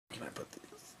put these.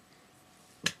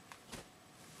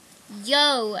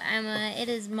 Yo, Emma, it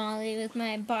is Molly with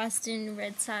my Boston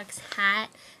Red Sox hat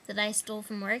that I stole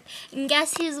from work. And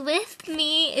guess who's with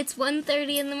me? It's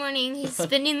 1:30 in the morning. He's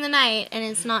spending the night, and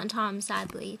it's not Tom,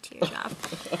 sadly. Teardrop.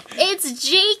 It's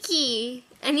Jakey!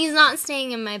 And he's not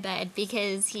staying in my bed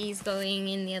because he's going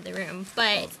in the other room.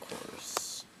 But Of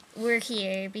course. we're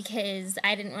here because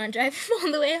I didn't want to drive him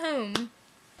all the way home.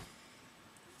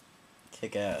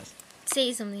 Kick ass.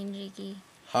 Say something, Jakey.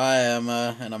 Hi,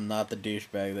 Emma, and I'm not the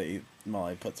douchebag that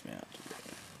Molly puts me out to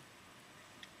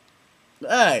be.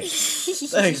 Hey!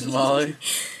 Thanks, Molly.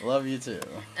 Love you too.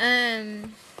 I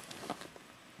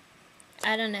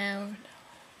don't know.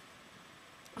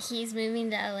 He's moving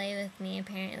to LA with me,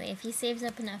 apparently. If he saves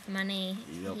up enough money,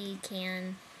 Yep. he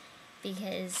can,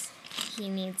 because he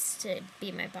needs to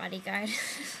be my bodyguard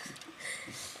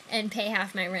and pay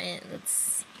half my rent.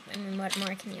 I mean, what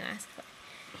more can you ask for?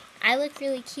 I look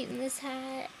really cute in this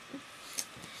hat.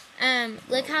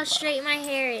 Look how straight my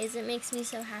hair is. It makes me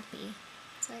so happy.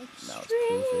 It's like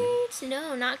straight.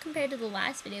 No, not compared to the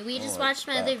last video. We just watched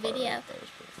my other video,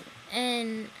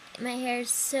 and my hair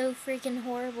is so freaking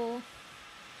horrible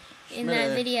in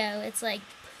that video. It's like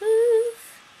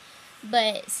poof.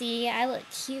 But see, I look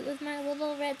cute with my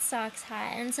little Red Sox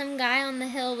hat, and some guy on the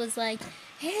hill was like,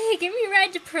 "Hey, give me a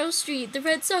ride to Pearl Street. The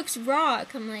Red Sox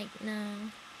rock." I'm like,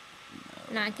 no.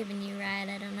 Not giving you a ride.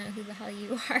 I don't know who the hell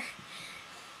you are.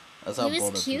 That's how he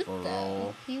Boulder was cute, people though.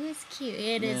 roll. He was cute.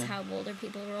 It is how Boulder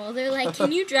people roll. They're like,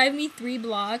 "Can you drive me 3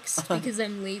 blocks because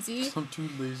I'm lazy?" I'm too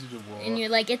lazy to walk. And you're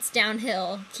like, "It's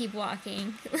downhill. Keep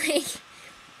walking." Like,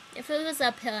 if it was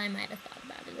uphill, I might have thought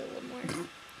about it a little more.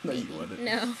 No, you wouldn't.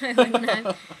 No, I wouldn't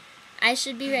have. I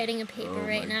should be writing a paper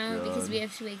right now God. because we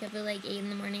have to wake up at like 8 in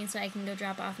the morning so I can go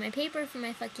drop off my paper for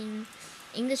my fucking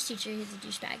English teacher who's a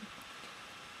douchebag.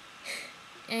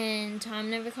 And Tom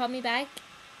never called me back,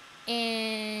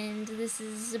 and this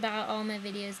is about all my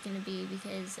videos gonna be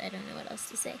because I don't know what else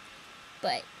to say.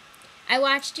 But I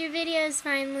watched your videos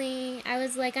finally. I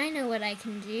was like, I know what I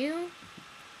can do.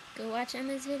 Go watch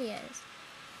Emma's videos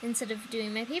instead of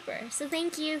doing my paper. So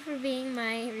thank you for being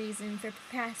my reason for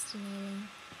procrastinating.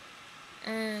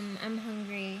 I'm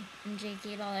hungry, and Jake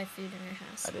ate all our food in our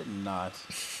house. I did not.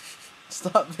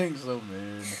 Stop being so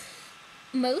mean.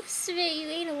 Most of it, you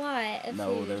ate a lot of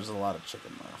No, food. there's a lot of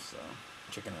chicken left, so.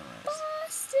 Chicken and rice.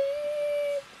 Boston!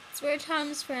 It's where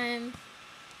Tom's from.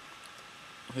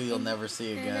 Who you'll never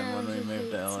see again when we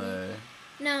move to LA.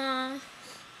 Nah.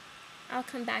 I'll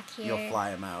come back here. You'll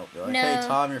fly him out. Be like, No. "Hey,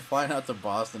 Tom, you're flying out to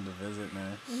Boston to visit me."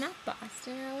 Not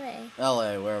Boston, LA.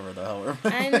 LA, wherever the hell we're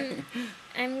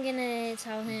I'm gonna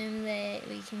tell him that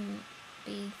we can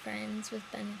be friends with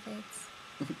benefits.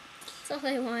 That's all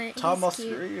I want. Tom, He's I'll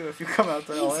cute. screw you if you come out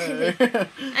to LA. I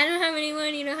don't have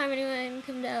anyone, you don't have anyone,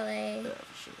 come to LA. Yeah,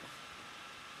 for sure.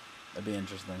 That'd be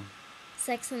interesting.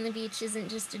 Sex on the beach isn't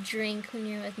just a drink when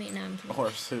you're with me. No, I'm kidding.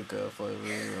 Or Suka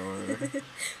flavor,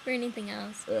 or anything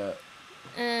else. Yeah.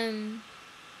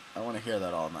 I want to hear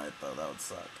that all night, though. That would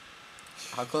suck.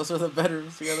 How close are the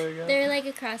bedrooms together again? They're like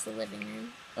across the living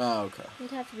room. Oh, okay.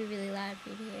 You'd have to be really loud for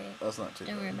you to hear it. That's not too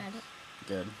Don't bad. worry about it.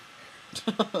 Good.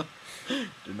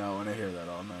 Do not want to hear that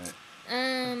all night.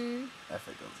 If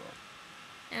it goes on.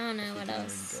 I don't know If what you can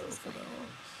else even go is for going that on.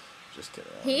 long. Just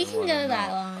kidding. I He don't can even go wanna that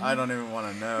know. long. I don't even want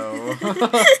to know.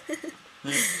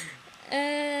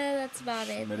 That's about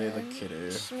it. Schmitty though. the kiddo.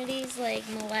 Schmitty's like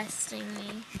molesting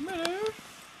me. Schmitty.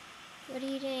 What are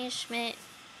you doing, Schmidt?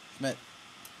 Schmidt.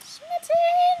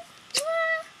 Schmitty!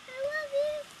 I love you.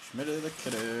 Schmitty the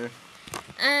kiddo.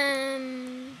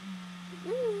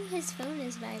 Ooh, his phone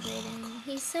is vibrating.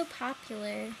 He's so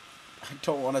popular. I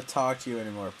don't want to talk to you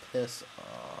anymore. Piss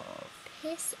off.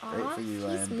 Piss Great off? for you, He's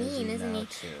I'm mean, busy isn't now, he?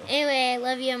 too. Anyway, I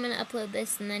love you. I'm gonna upload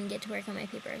this and then get to work on my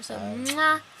paper. So, Bye.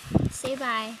 mwah. Say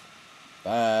bye.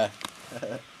 Bye.